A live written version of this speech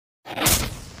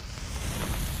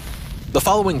The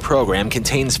following program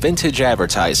contains vintage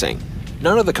advertising.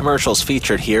 None of the commercials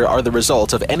featured here are the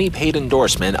result of any paid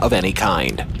endorsement of any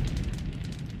kind.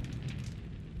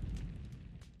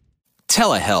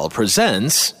 Telehell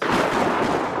presents...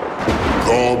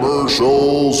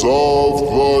 Commercials of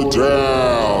the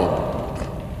Damned.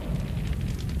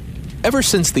 Ever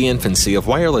since the infancy of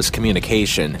wireless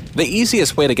communication, the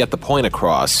easiest way to get the point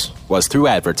across was through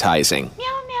advertising.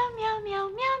 Meow, meow, meow, meow,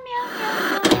 meow,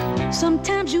 meow, meow.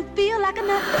 Sometimes you feel like a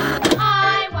nut.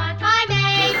 I want my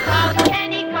Mayflower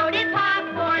candy-coated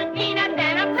popcorn, peanuts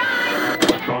and a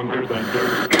fries. Stronger than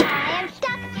dirt. I am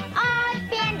stuck on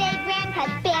Band-Aid brand 'cause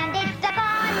Band-Aid stuck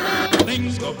on me.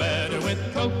 Things go better with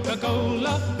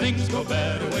Coca-Cola. Things go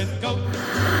better with Coke.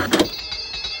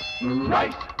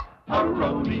 Right,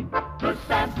 Peroni, the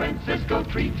San Francisco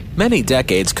treat. Many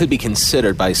decades could be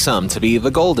considered by some to be the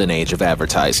golden age of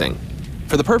advertising.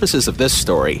 For the purposes of this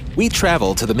story, we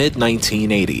travel to the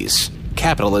mid-1980s.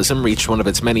 Capitalism reached one of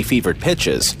its many fevered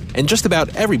pitches, and just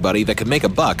about everybody that could make a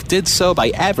buck did so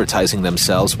by advertising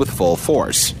themselves with full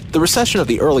force. The recession of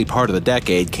the early part of the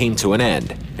decade came to an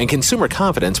end, and consumer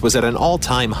confidence was at an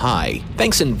all-time high,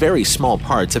 thanks in very small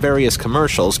part to various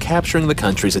commercials capturing the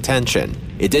country's attention.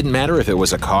 It didn't matter if it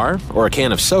was a car or a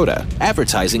can of soda.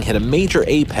 Advertising hit a major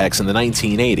apex in the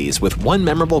 1980s with one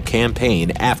memorable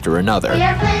campaign after another. We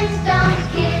are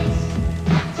Flintstones kids,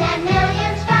 10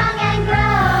 million strong and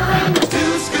growing.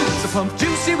 2 scoops of plump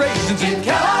juicy raisins in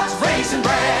Kellogg's Raisin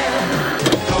Bran.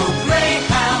 Go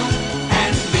Greyhound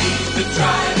and leave the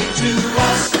driving to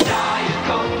us. Diet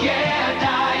Coke, yeah,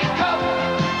 Diet Coke,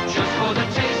 just for the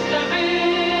taste of it.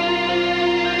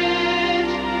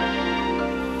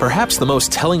 Perhaps the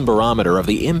most telling barometer of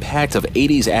the impact of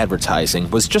 80s advertising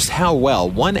was just how well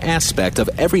one aspect of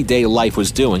everyday life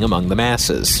was doing among the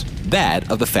masses,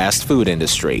 that of the fast food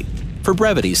industry. For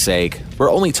brevity's sake, we're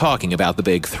only talking about the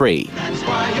big three. That's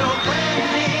why you're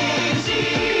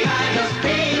crazy kind of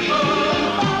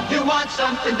people. You want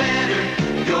something better,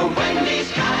 you're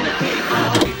Wendy's kind of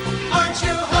people. Aren't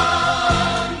you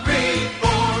hungry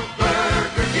for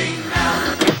Burger King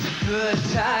now? It's a good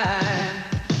time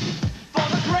for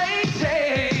the great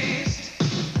taste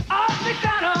of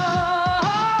McDonald's.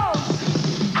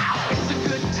 It's a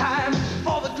good time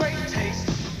for the great taste.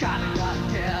 Gotta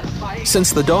get a bite.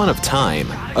 Since the dawn of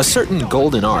time, a certain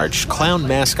Golden Arch,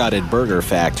 clown-mascotted burger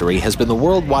factory has been the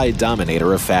worldwide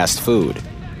dominator of fast food,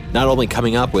 not only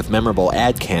coming up with memorable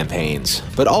ad campaigns,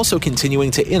 but also continuing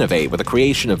to innovate with the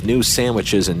creation of new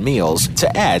sandwiches and meals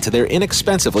to add to their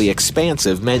inexpensively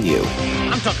expansive menu.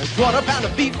 I'm talking quarter pound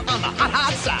of beef on the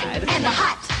hot side. And the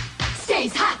hot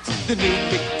stays hot. The new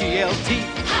big DLT.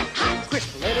 Hot, hot.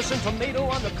 Crisp lettuce and tomato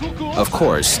on the cool. Of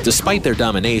course, despite their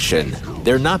domination,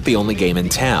 they're not the only game in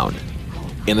town.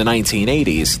 In the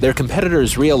 1980s, their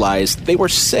competitors realized they were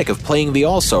sick of playing the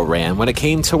also-ran when it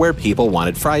came to where people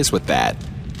wanted fries with that.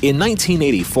 In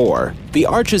 1984, the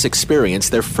Arches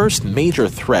experienced their first major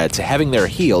threat to having their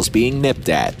heels being nipped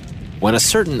at, when a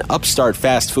certain upstart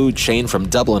fast food chain from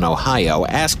Dublin, Ohio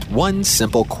asked one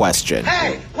simple question.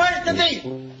 Hey, where's the beef?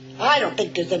 I don't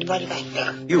think there's anybody back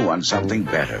there. You want something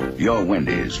better. You're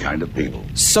Wendy's kind of people.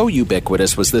 So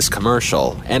ubiquitous was this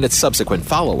commercial and its subsequent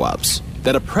follow-ups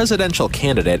that a presidential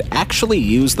candidate actually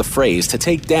used the phrase to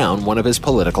take down one of his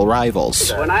political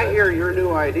rivals. When I hear your new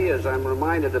ideas, I'm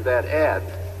reminded of that ad.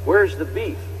 Where's the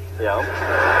beef? Yeah.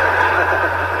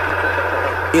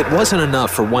 It wasn't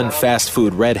enough for one fast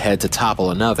food redhead to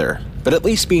topple another, but at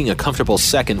least being a comfortable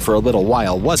second for a little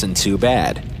while wasn't too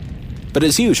bad. But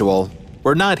as usual,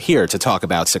 we're not here to talk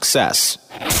about success.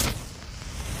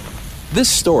 This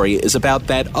story is about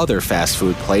that other fast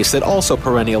food place that also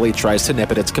perennially tries to nip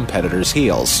at its competitors'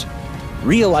 heels.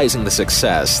 Realizing the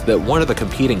success that one of the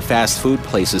competing fast food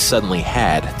places suddenly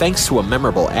had thanks to a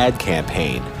memorable ad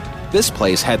campaign, this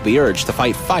place had the urge to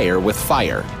fight fire with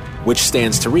fire, which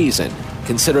stands to reason,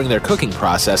 considering their cooking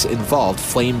process involved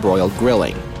flame-broiled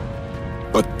grilling.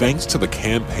 But thanks to the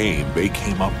campaign they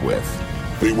came up with,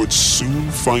 they would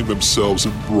soon find themselves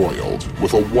embroiled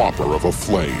with a whopper of a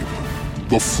flame.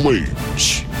 The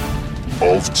flames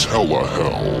of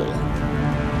Telehell.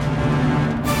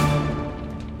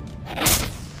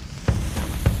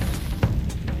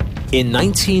 In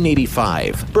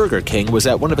 1985, Burger King was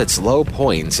at one of its low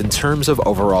points in terms of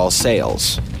overall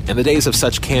sales, and the days of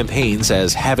such campaigns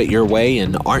as Have It Your Way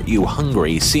and Aren't You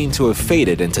Hungry seem to have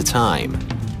faded into time.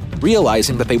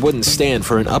 Realizing that they wouldn't stand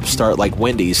for an upstart like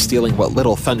Wendy's stealing what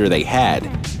little thunder they had,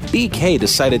 BK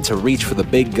decided to reach for the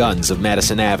big guns of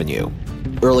Madison Avenue.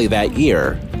 Early that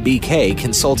year, BK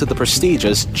consulted the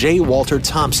prestigious J. Walter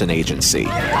Thompson Agency.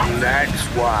 That's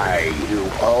why you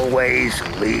always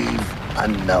leave a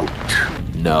note.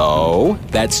 No,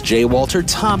 that's J. Walter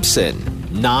Thompson,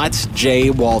 not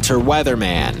J. Walter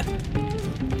Weatherman.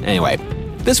 Anyway,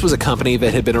 this was a company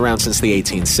that had been around since the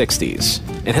 1860s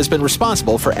and has been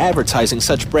responsible for advertising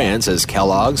such brands as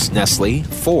Kellogg's, Nestle,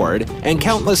 Ford, and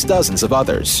countless dozens of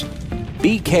others.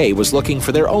 BK was looking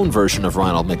for their own version of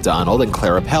Ronald McDonald and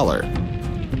Clara Peller.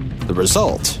 The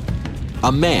result?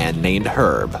 A man named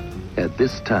Herb. At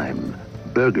this time,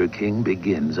 Burger King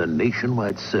begins a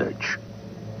nationwide search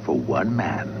for one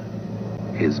man.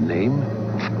 His name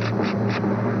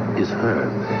is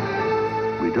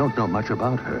Herb. We don't know much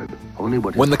about Herb, only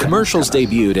what When the commercials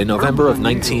debuted in November of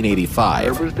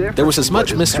 1985, there was as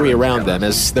much mystery around them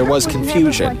as there was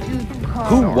confusion.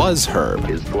 Who was Herb?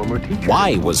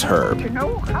 Why was Herb?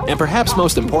 And perhaps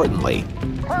most importantly,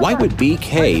 why would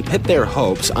BK pit their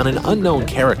hopes on an unknown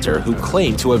character who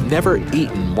claimed to have never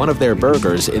eaten one of their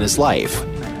burgers in his life?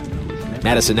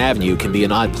 Madison Avenue can be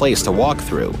an odd place to walk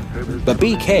through, but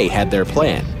BK had their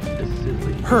plan.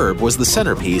 Herb was the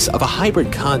centerpiece of a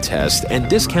hybrid contest and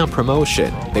discount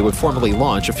promotion they would formally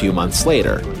launch a few months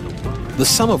later. The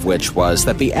sum of which was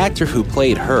that the actor who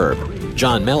played Herb,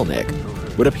 John Melnick,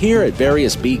 would appear at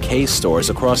various BK stores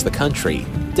across the country,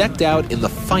 decked out in the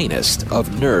finest of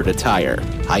nerd attire.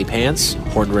 High pants,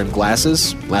 horn-rimmed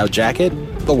glasses, loud jacket,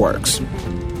 the works.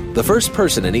 The first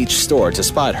person in each store to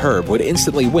spot Herb would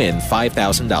instantly win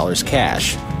 $5,000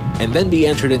 cash, and then be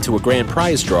entered into a grand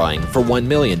prize drawing for $1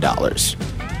 million.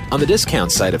 On the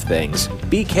discount side of things,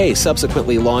 BK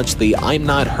subsequently launched the I'm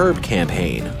Not Herb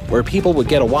campaign, where people would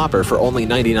get a Whopper for only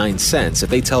 99 cents if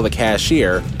they tell the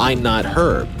cashier, I'm not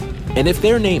Herb. And if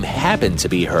their name happened to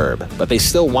be Herb, but they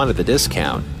still wanted the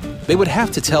discount, they would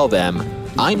have to tell them,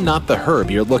 I'm not the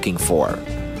Herb you're looking for,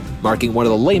 marking one of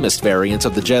the lamest variants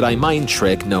of the Jedi mind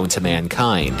trick known to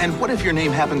mankind. And what if your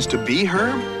name happens to be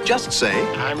Herb? Just say,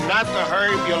 I'm not the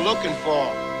Herb you're looking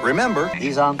for. Remember,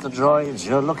 these aren't the droids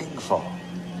you're looking for.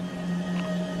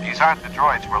 These aren't the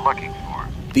droids we're looking for.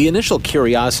 The initial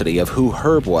curiosity of who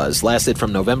Herb was lasted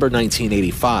from November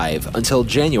 1985 until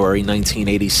January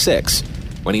 1986,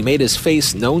 when he made his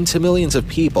face known to millions of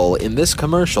people in this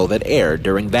commercial that aired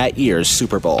during that year's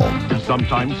Super Bowl.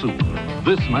 Sometime soon,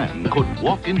 this man could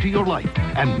walk into your life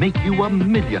and make you a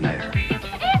millionaire.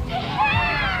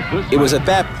 It was at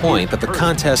that point that the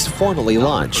contest formally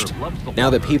launched.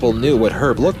 Now that people knew what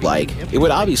Herb looked like, it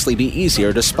would obviously be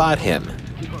easier to spot him.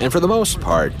 And for the most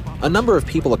part, a number of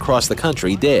people across the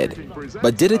country did.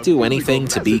 But did it do anything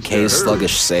to BK's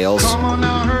sluggish sales? Come on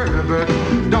now, Herbert,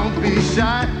 don't be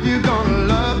shy. You're gonna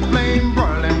love plain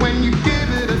broiling when you give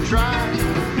it a try.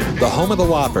 The home of the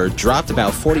Whopper dropped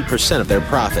about 40% of their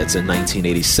profits in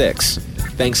 1986,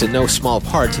 thanks in no small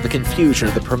part to the confusion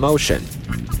of the promotion.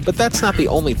 But that's not the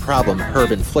only problem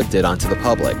Herb inflicted onto the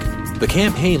public. The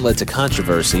campaign led to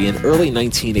controversy in early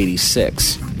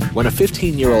 1986, when a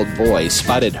 15-year-old boy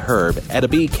spotted Herb at a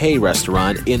BK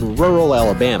restaurant in rural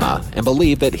Alabama and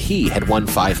believed that he had won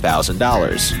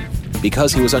 $5,000.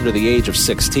 Because he was under the age of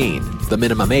 16, the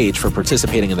minimum age for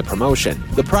participating in the promotion,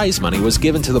 the prize money was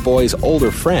given to the boy's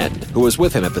older friend, who was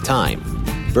with him at the time.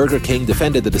 Burger King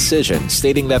defended the decision,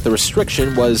 stating that the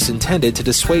restriction was intended to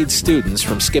dissuade students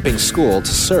from skipping school to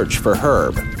search for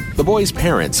Herb. The boy's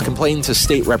parents complained to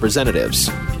state representatives.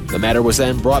 The matter was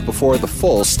then brought before the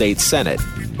full state Senate,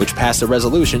 which passed a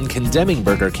resolution condemning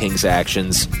Burger King's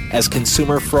actions as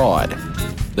consumer fraud.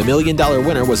 The $1 million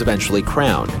winner was eventually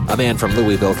crowned. A man from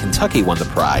Louisville, Kentucky won the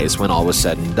prize when all was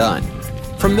said and done.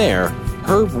 From there,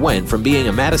 Herb went from being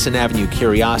a Madison Avenue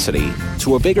curiosity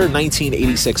to a bigger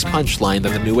 1986 punchline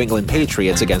than the New England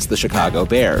Patriots against the Chicago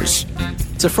Bears.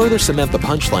 To further cement the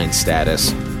punchline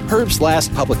status, Herb's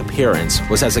last public appearance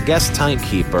was as a guest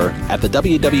timekeeper at the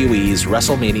WWE's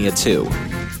WrestleMania 2.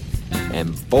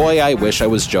 And boy, I wish I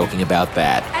was joking about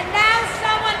that. And now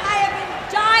someone I have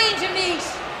been dying to meet,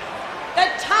 the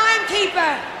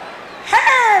timekeeper,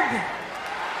 Herb!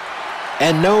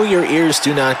 And no, your ears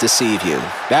do not deceive you.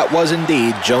 That was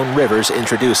indeed Joan Rivers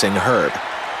introducing Herb.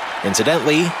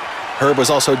 Incidentally, Herb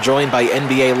was also joined by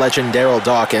NBA legend Daryl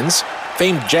Dawkins,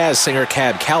 famed jazz singer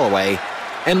Cab Calloway,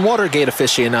 and Watergate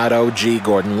aficionado G.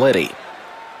 Gordon Liddy.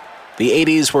 The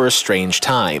 80s were a strange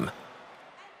time.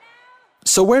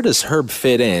 So where does Herb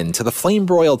fit in to the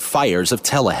flame-broiled fires of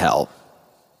Telehell?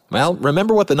 Well,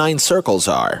 remember what the 9 circles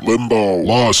are. Limbo,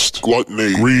 lust,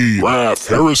 gluttony, greed, wrath,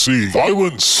 heresy,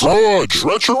 violence, fraud,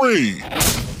 treachery.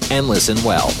 And listen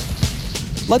well.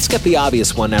 Let's get the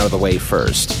obvious one out of the way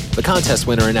first. The contest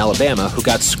winner in Alabama who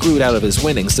got screwed out of his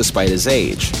winnings despite his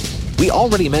age. We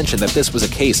already mentioned that this was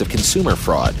a case of consumer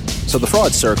fraud, so the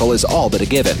fraud circle is all but a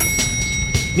given.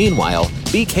 Meanwhile,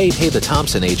 BK paid the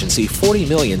Thompson Agency $40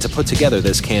 million to put together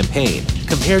this campaign,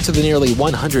 compared to the nearly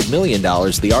 $100 million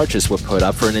the Arches would put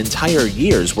up for an entire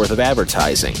year's worth of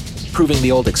advertising, proving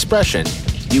the old expression,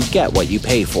 you get what you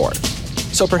pay for.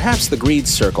 So perhaps the greed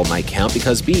circle might count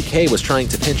because BK was trying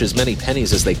to pinch as many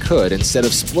pennies as they could instead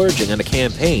of splurging on a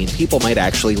campaign people might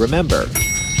actually remember.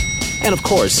 And of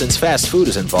course, since fast food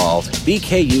is involved,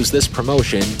 BK used this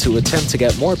promotion to attempt to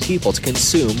get more people to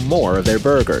consume more of their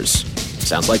burgers.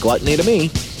 Sounds like gluttony to me.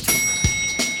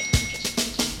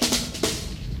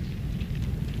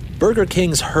 Burger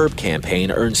King's Herb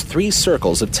campaign earns 3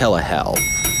 circles of telehell.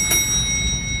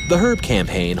 The Herb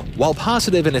campaign, while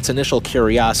positive in its initial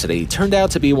curiosity, turned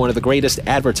out to be one of the greatest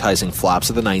advertising flops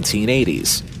of the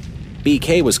 1980s.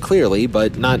 BK was clearly,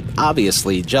 but not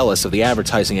obviously, jealous of the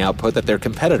advertising output that their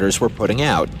competitors were putting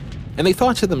out, and they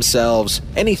thought to themselves,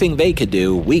 anything they could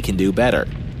do, we can do better.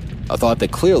 A thought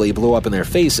that clearly blew up in their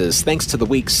faces thanks to the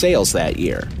weak sales that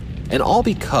year, and all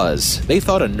because they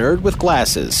thought a nerd with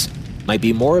glasses might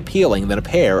be more appealing than a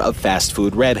pair of fast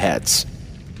food redheads.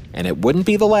 And it wouldn't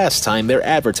be the last time their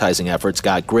advertising efforts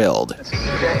got grilled.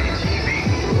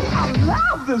 I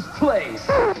love this place!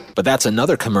 But that's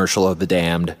another commercial of the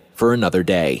damned for another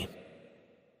day.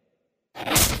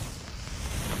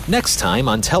 Next time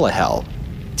on Telehell,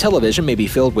 television may be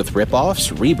filled with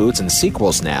rip-offs, reboots, and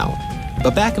sequels now.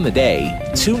 But back in the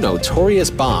day, 2 notorious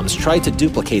bombs tried to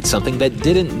duplicate something that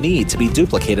didn't need to be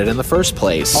duplicated in the first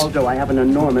place. Also, I have an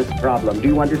enormous problem. Do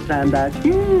you understand that?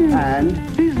 Yes. And?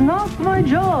 It's not my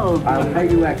job. I'll pay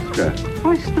you extra.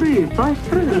 By street. This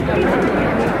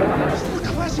is a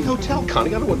classy hotel,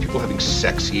 Connie. I don't want people having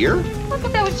sex here. I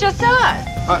thought that was just us.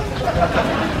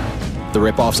 The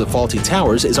rip-offs of Faulty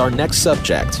Towers is our next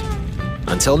subject.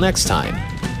 Until next time,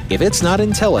 if it's not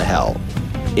in Telehell,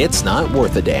 it's not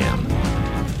worth a damn.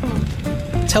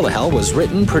 Telehell was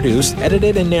written, produced,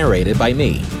 edited, and narrated by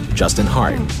me, Justin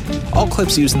Hart. All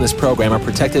clips used in this program are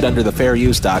protected under the Fair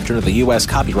Use Doctrine of the U.S.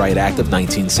 Copyright Act of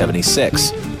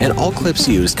 1976, and all clips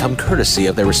used come courtesy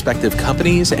of their respective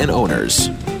companies and owners.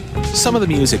 Some of the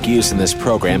music used in this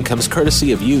program comes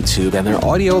courtesy of YouTube and their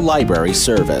audio library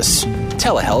service.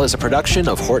 Telehell is a production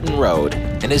of Horton Road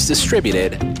and is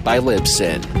distributed by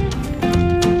Libsyn.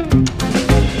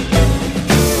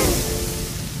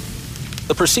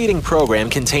 The preceding program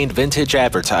contained vintage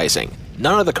advertising.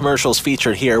 None of the commercials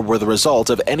featured here were the result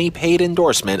of any paid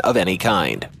endorsement of any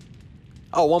kind.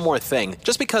 Oh, one more thing.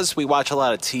 Just because we watch a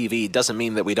lot of TV doesn't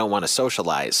mean that we don't want to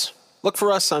socialize. Look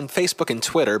for us on Facebook and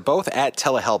Twitter, both at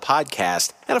Telehell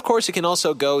Podcast, and of course you can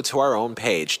also go to our own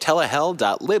page,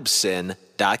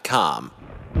 telehell.libsyn.com.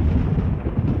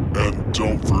 And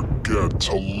don't forget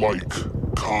to like,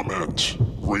 comment,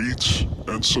 rate,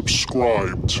 and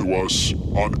subscribe to us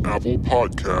on Apple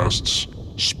Podcasts,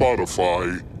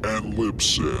 Spotify, and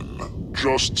Libsyn.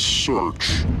 Just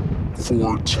search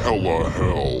for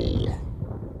Telehell.